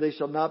 for they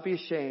shall not be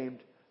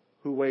ashamed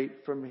who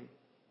wait for me."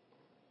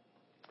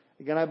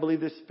 Again, I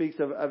believe this speaks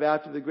of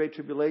after the Great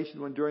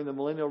Tribulation, when during the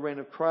millennial reign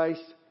of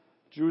Christ,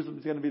 Jerusalem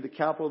is going to be the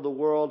capital of the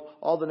world.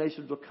 All the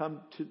nations will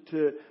come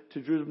to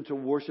Jerusalem to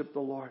worship the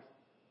Lord.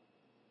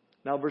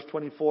 Now verse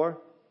 24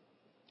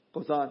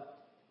 goes on.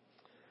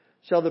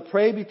 "Shall the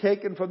prey be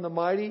taken from the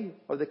mighty,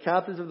 or the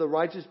captives of the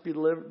righteous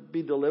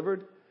be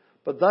delivered?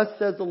 But thus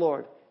says the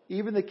Lord,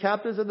 even the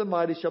captives of the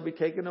mighty shall be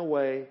taken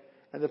away,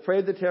 and the prey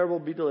of the terrible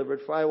will be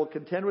delivered. For I will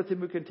contend with him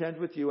who contends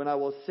with you, and I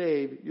will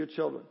save your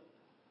children."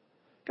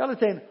 God is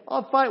saying,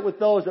 I'll fight with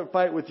those that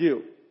fight with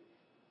you.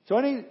 So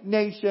any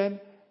nation,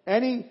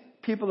 any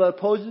people that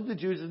opposes the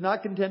Jews is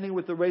not contending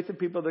with the race of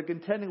people. They're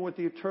contending with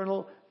the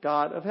eternal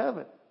God of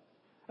heaven.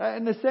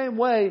 In the same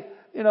way,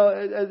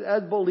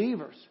 as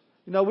believers,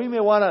 we may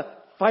want to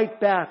fight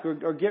back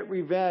or get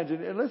revenge.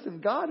 And listen,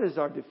 God is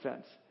our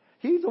defense.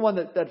 He's the one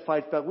that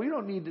fights back. We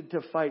don't need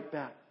to fight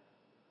back.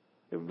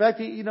 In fact,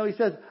 He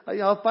says,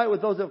 "I'll fight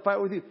with those that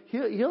fight with you."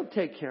 He'll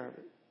take care of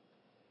it.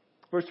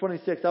 Verse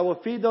 26, "I will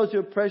feed those who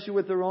oppress you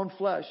with their own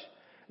flesh,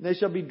 and they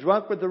shall be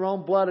drunk with their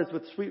own blood as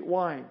with sweet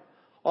wine.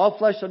 All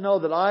flesh shall know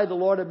that I, the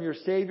Lord, am your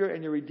Savior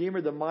and your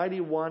Redeemer, the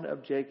mighty one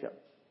of Jacob."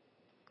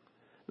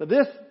 Now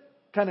this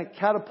kind of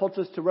catapults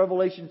us to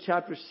Revelation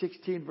chapter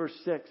 16, verse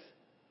 6.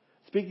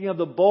 Speaking of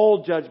the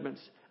bowl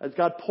judgments, as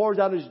God pours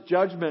out His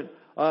judgment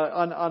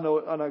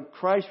on a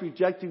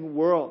Christ-rejecting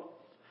world.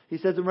 He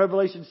says in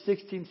Revelation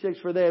 16:6,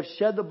 "For they have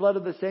shed the blood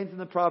of the saints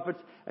and the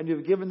prophets, and you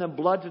have given them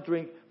blood to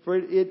drink, for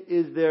it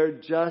is their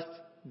just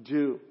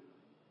due."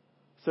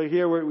 So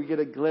here we get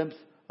a glimpse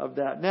of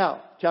that.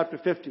 Now, chapter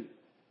 50.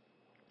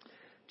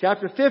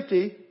 Chapter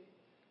 50,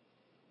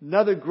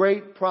 another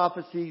great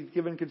prophecy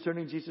given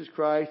concerning Jesus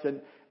Christ,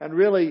 and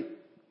really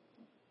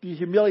the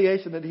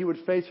humiliation that He would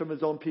face from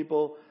His own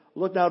people.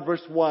 Look now at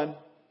verse 1.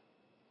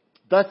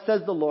 "Thus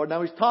says the Lord."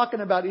 Now He's talking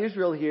about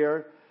Israel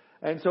here.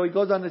 And so He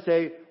goes on to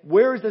say,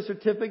 "Where is the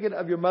certificate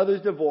of your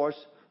mother's divorce,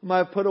 whom I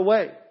have put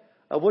away?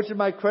 Of which of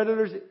my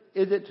creditors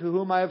is it to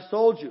whom I have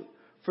sold you?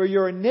 For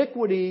your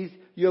iniquities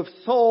you have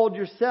sold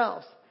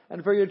yourselves,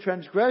 and for your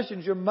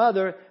transgressions your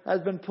mother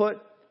has been put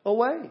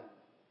away."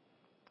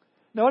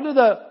 Now under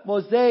the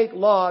Mosaic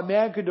law, a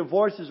man could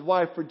divorce his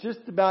wife for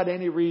just about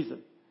any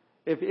reason.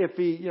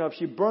 If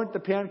she burnt the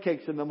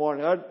pancakes in the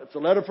morning, it's a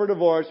letter for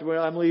divorce,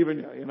 I'm leaving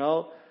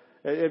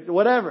you,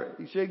 whatever,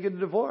 you should get a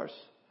divorce.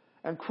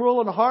 And cruel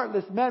and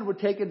heartless men would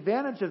take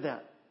advantage of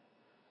that.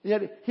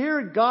 Yet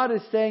here God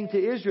is saying to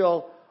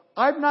Israel,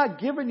 I've not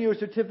given you a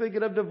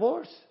certificate of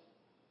divorce.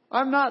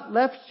 I've not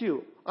left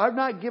you. I've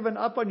not given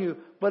up on you.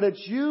 But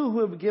it's you who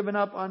have given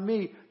up on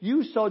me.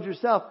 You sold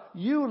yourself.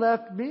 You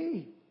left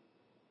me.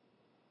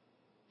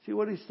 See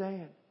what He's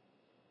saying?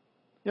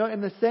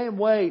 In the same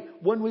way,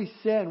 when we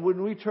sin,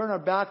 when we turn our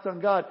backs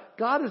on God,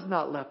 God has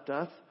not left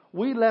us.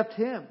 We left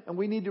Him. And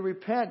we need to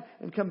repent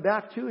and come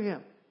back to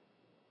Him.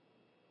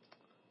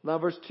 Now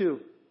verse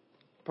 2.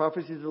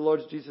 Prophecies of the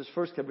Lord Jesus'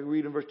 first coming. We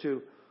read in verse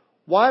 2.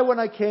 "Why when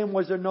I came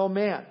was there no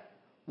man?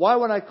 Why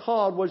when I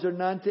called was there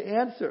none to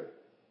answer?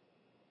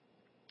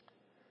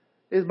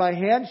 Is my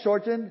hand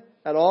shortened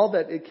at all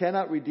that it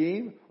cannot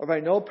redeem? Or have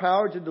I no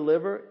power to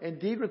deliver?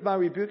 Indeed with my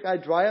rebuke I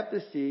dry up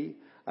the sea.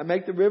 I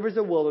make the rivers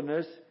a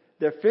wilderness.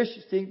 Their fish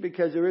stink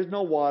because there is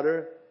no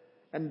water,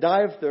 and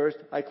die of thirst.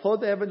 I clothe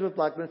the heavens with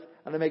blackness,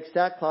 and I make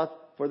sackcloth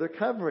for their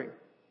covering."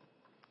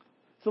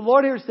 So the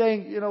Lord here is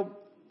saying,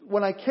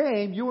 when I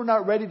came, you were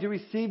not ready to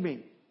receive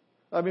me.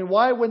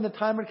 Why, when the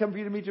time had come for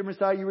you to meet your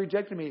Messiah, you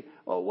rejected me?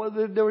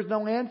 There was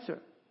no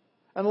answer.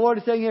 And the Lord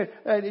is saying here,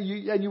 and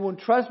you won't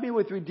trust me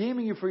with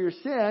redeeming you for your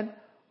sin.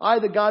 I,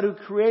 the God who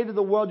created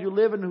the world you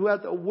live in, who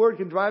at a word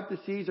can dry up the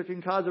seas or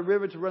can cause a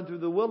river to run through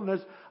the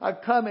wilderness,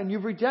 I've come and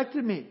you've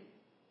rejected me.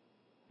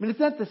 Isn't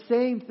that the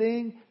same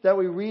thing that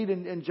we read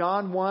in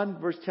John 1,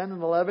 verse 10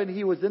 and 11?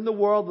 "He was in the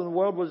world, and the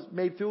world was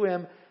made through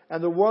Him,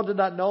 and the world did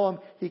not know Him.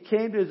 He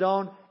came to His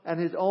own, and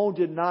His own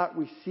did not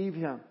receive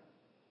Him."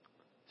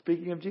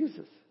 Speaking of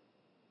Jesus.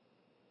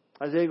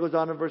 Isaiah goes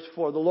on in verse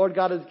 4. "The Lord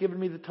God has given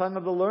me the tongue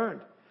of the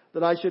learned,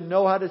 that I should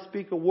know how to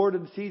speak a word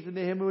in season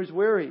to him who is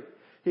weary.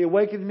 He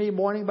awakens me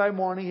morning by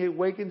morning. He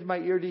awakens my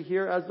ear to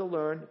hear as the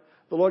learned.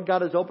 The Lord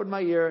God has opened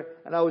my ear,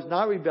 and I was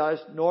not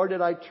rebellious, nor did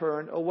I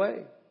turn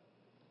away."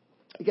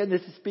 Again,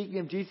 this is speaking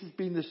of Jesus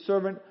being the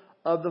servant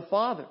of the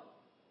Father.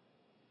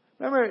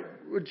 Remember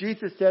what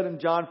Jesus said in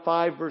John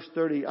 5 verse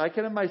 30, I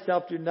can of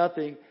myself do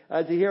nothing.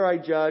 As here I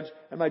judge,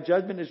 and my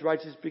judgment is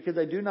righteous, because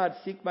I do not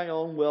seek my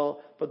own will,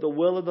 but the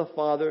will of the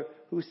Father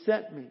who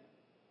sent me.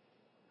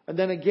 And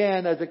then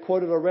again, as I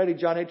quoted already,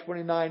 John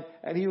 8:29,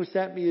 and he who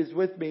sent me is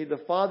with me. The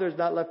Father has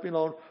not left me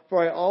alone,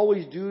 for I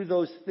always do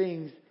those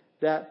things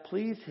that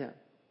please him.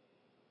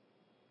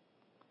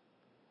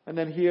 And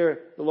then here,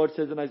 the Lord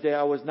says in Isaiah,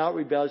 I was not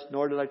rebellious,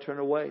 nor did I turn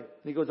away. And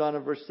he goes on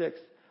in verse 6,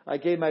 I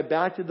gave my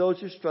back to those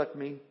who struck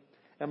me,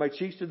 and my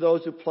cheeks to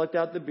those who plucked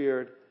out the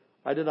beard.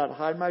 I did not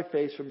hide my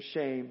face from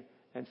shame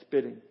and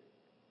spitting.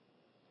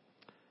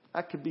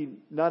 That could be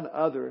none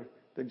other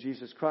than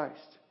Jesus Christ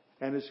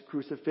and his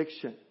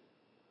crucifixion.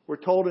 We're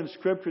told in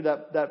Scripture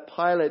that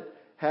Pilate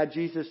had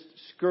Jesus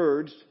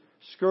scourged.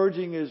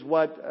 Scourging is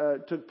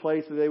what took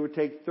place. They would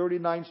take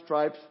 39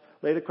 stripes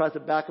laid across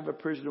the back of a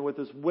prisoner with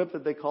this whip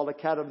that they called a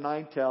cat of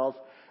nine tails.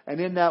 And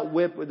in that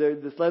whip,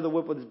 this leather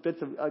whip with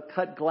bits of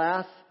cut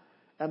glass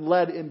and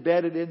lead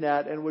embedded in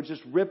that, and would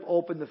just rip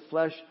open the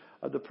flesh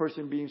of the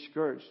person being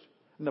scourged.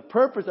 And the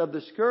purpose of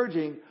the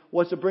scourging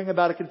was to bring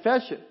about a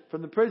confession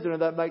from the prisoner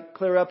that might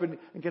clear up and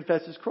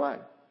confess his crime.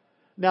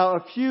 Now,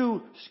 a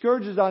few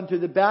scourges onto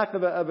the back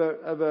of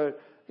a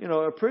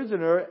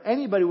prisoner,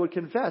 anybody would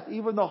confess,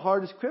 even the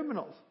hardest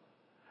criminals.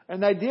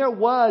 And the idea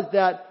was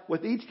that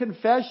with each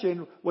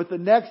confession, with the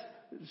next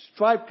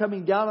stripe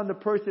coming down on the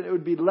person, it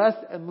would be less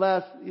and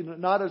less,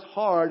 not as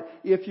hard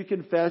if you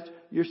confessed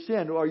your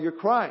sin or your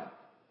crime.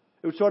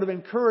 It would sort of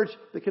encourage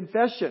the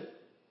confession.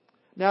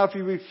 Now, if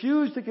you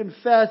refuse to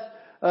confess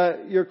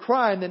your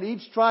crime, then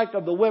each strike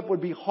of the whip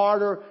would be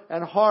harder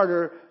and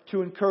harder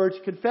to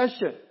encourage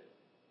confession.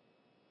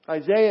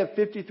 Isaiah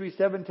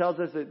 53:7 tells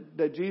us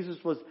that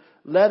Jesus was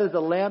led as a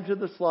lamb to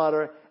the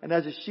slaughter, and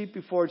as a sheep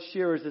before its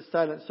shearers is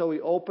silent, so he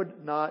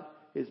opened not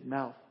his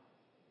mouth.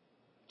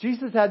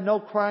 Jesus had no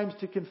crimes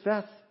to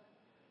confess.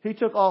 He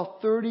took all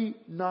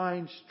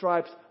 39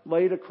 stripes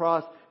laid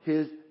across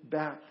his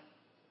back.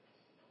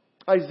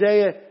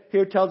 Isaiah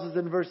here tells us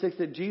in verse 6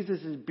 that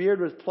Jesus' beard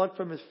was plucked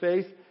from his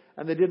face,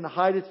 and they didn't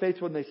hide his face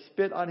when they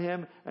spit on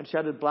him and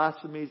shouted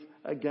blasphemies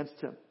against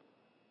him.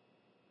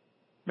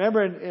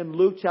 Remember in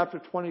Luke chapter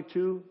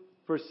 22,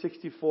 verse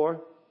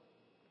 64,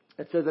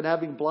 it says, and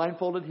having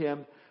blindfolded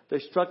him, they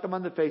struck him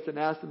on the face and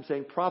asked him,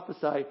 saying,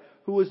 prophesy,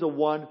 who is the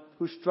one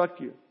who struck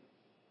you?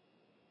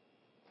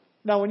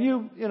 Now, when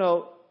you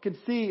can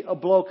see a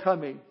blow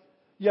coming,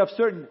 you have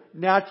certain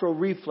natural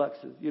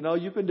reflexes.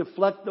 You can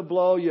deflect the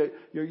blow.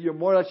 You're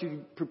more or less, you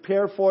can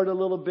prepare for it a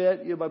little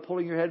bit by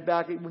pulling your head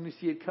back when you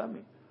see it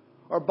coming.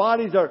 Our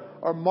bodies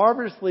are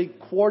marvelously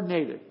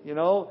coordinated.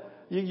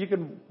 You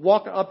can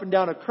walk up and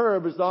down a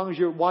curb as long as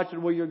you're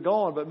watching where you're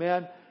going. But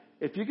man,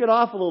 if you get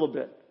off a little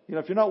bit,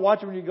 if you're not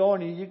watching where you're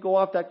going, and you go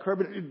off that curb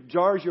and it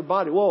jars your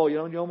body. Whoa,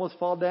 and you almost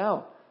fall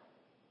down.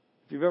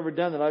 If you've ever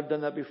done that, I've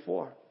done that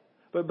before.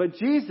 But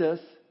Jesus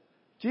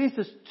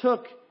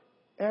took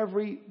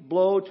every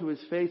blow to his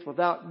face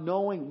without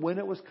knowing when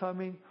it was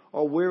coming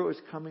or where it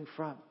was coming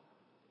from.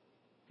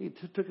 He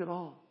took it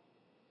all.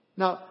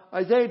 Now,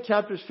 Isaiah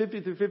chapters 50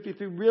 through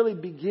 53 really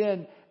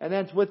begin and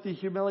ends with the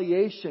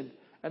humiliation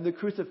and the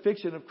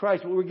crucifixion of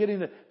Christ. We're getting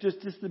to just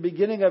the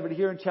beginning of it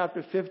here in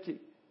chapter 50.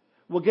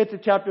 We'll get to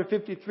chapter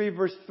 53,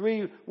 verse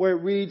 3, where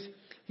it reads,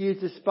 he is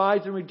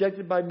despised and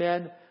rejected by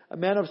men, a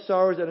man of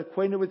sorrows and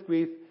acquainted with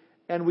grief,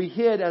 and we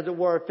hid, as it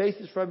were, our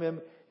faces from him.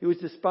 He was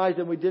despised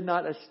and we did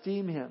not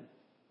esteem him.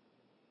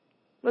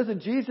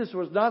 Listen, Jesus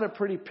was not a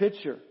pretty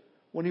picture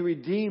when he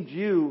redeemed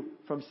you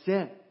from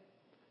sin.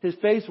 His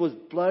face was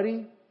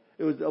bloody.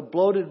 It was a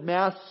bloated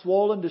mass,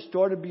 swollen,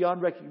 distorted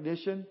beyond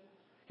recognition.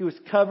 He was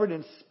covered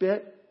in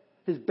spit.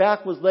 His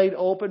back was laid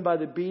open by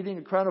the beating,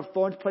 a crown of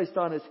thorns placed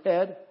on his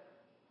head.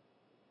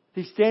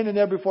 He's standing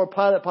there before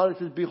Pilate. Pilate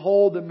says,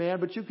 behold the man.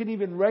 But you can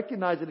even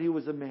recognize that he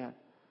was a man.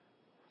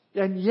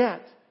 And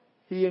yet,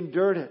 he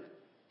endured it.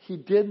 He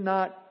did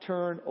not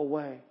turn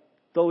away,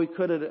 though he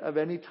could at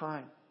any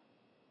time.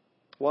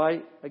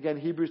 Why? Again,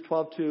 Hebrews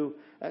 12:2,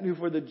 and who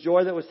for the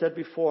joy that was set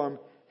before him,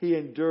 he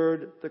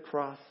endured the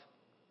cross.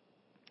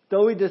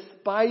 Though he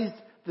despised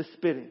the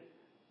spitting,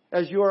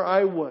 as you or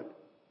I would,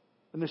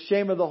 and the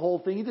shame of the whole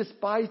thing, he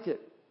despised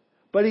it.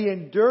 But he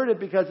endured it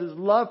because his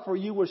love for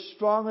you was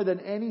stronger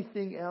than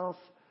anything else.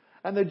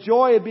 And the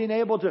joy of being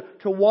able to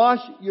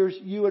wash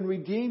you and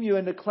redeem you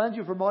and to cleanse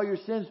you from all your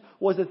sins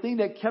was the thing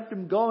that kept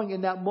him going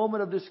in that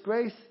moment of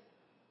disgrace.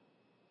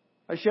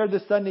 I shared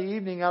this Sunday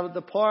evening out at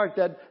the park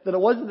that it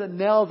wasn't the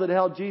nails that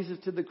held Jesus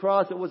to the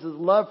cross. It was his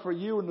love for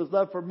you and his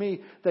love for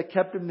me that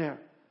kept him there.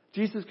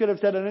 Jesus could have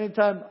said at any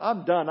time,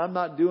 I'm done. I'm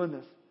not doing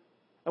this.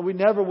 And we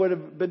never would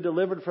have been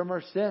delivered from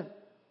our sin.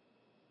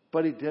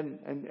 But he didn't.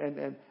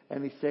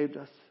 And he saved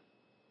us.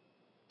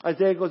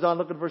 Isaiah goes on,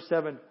 look at verse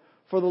 7.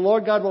 For the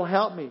Lord God will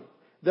help me.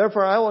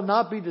 Therefore I will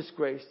not be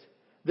disgraced.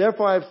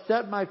 Therefore I have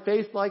set my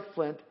face like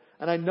flint,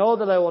 and I know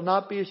that I will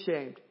not be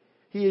ashamed.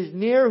 He is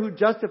near who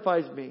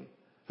justifies me,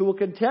 who will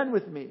contend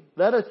with me.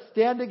 Let us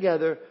stand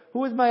together.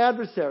 Who is my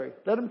adversary?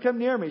 Let him come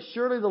near me.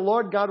 Surely the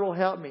Lord God will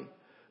help me.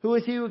 Who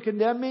is he who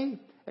condemned me?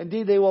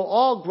 Indeed, they will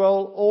all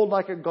grow old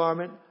like a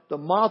garment. The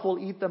moth will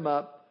eat them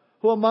up.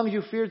 Who among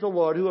you fears the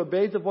Lord, who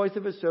obeys the voice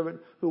of His servant,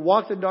 who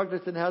walks in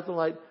darkness and has no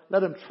light?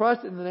 Let him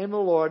trust in the name of the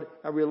Lord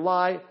and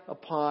rely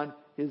upon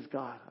his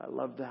God. I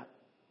love that.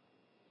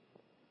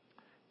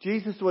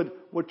 Jesus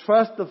would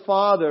trust the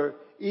Father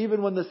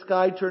even when the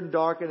sky turned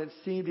dark and it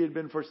seemed He had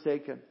been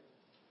forsaken.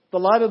 The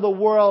light of the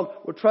world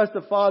would trust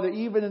the Father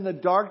even in the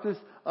darkness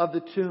of the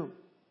tomb.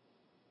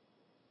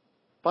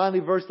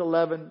 Finally, verse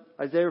 11,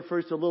 Isaiah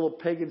refers to a little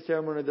pagan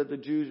ceremony that the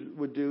Jews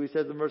would do. He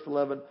says in verse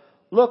 11,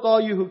 "Look, all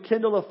you who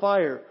kindle a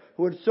fire,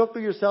 who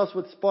encircle yourselves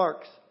with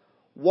sparks.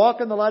 Walk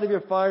in the light of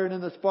your fire, and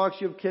in the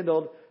sparks you have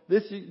kindled.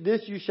 This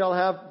you shall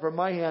have from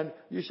my hand.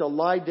 You shall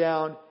lie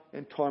down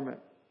in torment."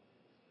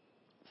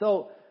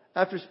 So,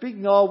 after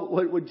speaking all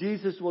what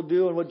Jesus will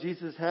do and what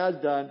Jesus has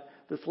done,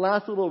 this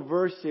last little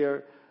verse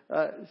here,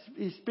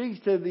 He speaks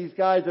to these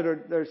guys that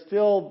are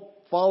still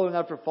following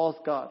after false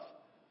gods.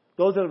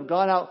 Those that have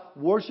gone out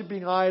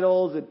worshiping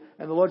idols, and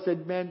the Lord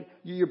said, man,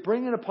 you're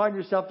bringing upon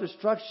yourself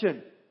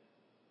destruction.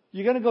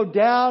 You're going to go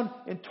down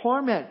in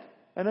torment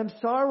and in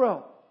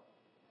sorrow.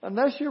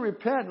 Unless you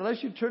repent,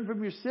 unless you turn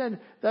from your sin,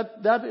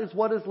 that is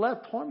what is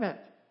left, torment.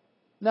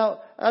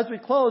 Now, as we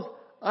close,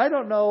 I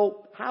don't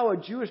know how a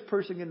Jewish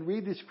person can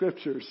read these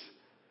scriptures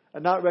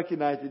and not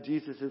recognize that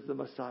Jesus is the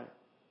Messiah.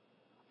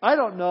 I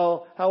don't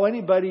know how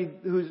anybody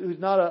who's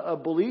not a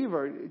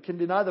believer can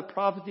deny the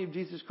prophecy of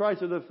Jesus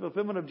Christ or the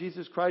fulfillment of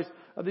Jesus Christ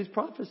of these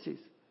prophecies.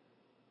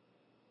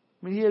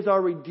 I mean, He is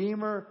our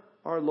Redeemer,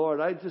 our Lord.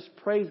 I just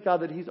praise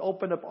God that He's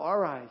opened up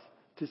our eyes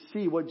to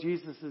see what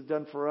Jesus has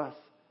done for us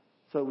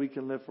so that we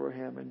can live for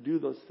Him and do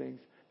those things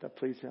that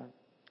please Him.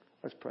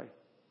 Let's pray.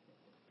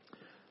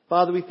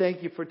 Father, we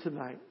thank You for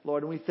tonight,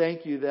 Lord, and we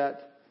thank You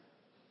that,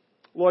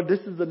 Lord, this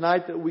is the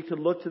night that we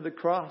can look to the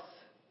cross.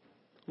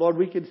 Lord,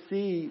 we can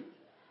see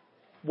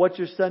what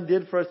Your Son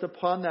did for us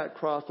upon that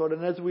cross, Lord.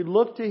 And as we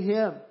look to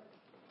Him,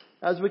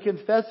 as we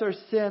confess our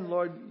sin,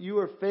 Lord, You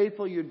are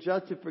faithful, You're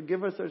just to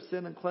forgive us our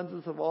sin and cleanse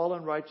us of all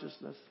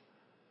unrighteousness.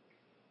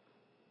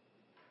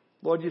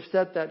 Lord, You've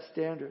set that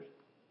standard.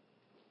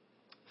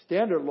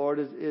 Standard, Lord,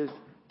 is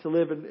to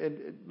live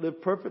and live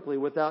perfectly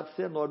without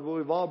sin, Lord. But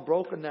we've all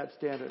broken that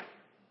standard.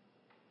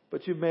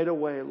 But You've made a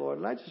way, Lord.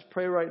 And I just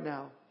pray right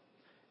now,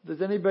 if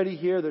there's anybody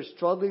here, they're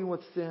struggling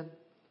with sin,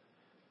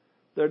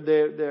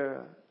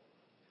 they're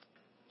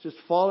just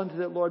fall into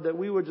that, Lord, that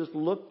we would just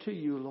look to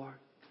You, Lord.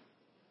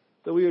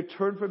 That we would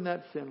turn from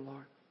that sin,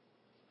 Lord.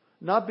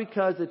 Not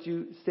because that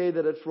You say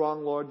that it's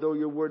wrong, Lord, though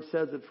Your word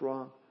says it's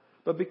wrong,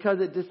 but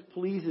because it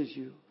displeases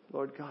You,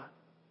 Lord God.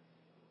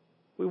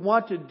 We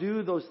want to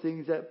do those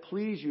things that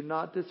please You,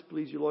 not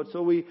displease You, Lord.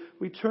 So we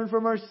turn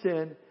from our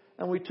sin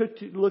and we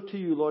look to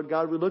You, Lord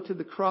God. We look to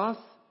the cross.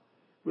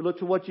 We look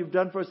to what You've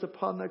done for us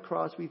upon that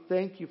cross. We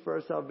thank You for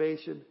our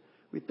salvation.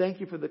 We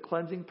thank You for the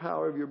cleansing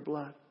power of Your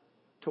blood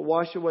to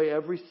wash away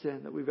every sin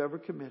that we've ever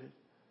committed.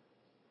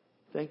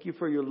 Thank You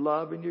for Your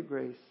love and Your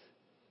grace.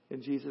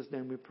 In Jesus'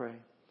 name we pray.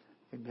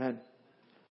 Amen.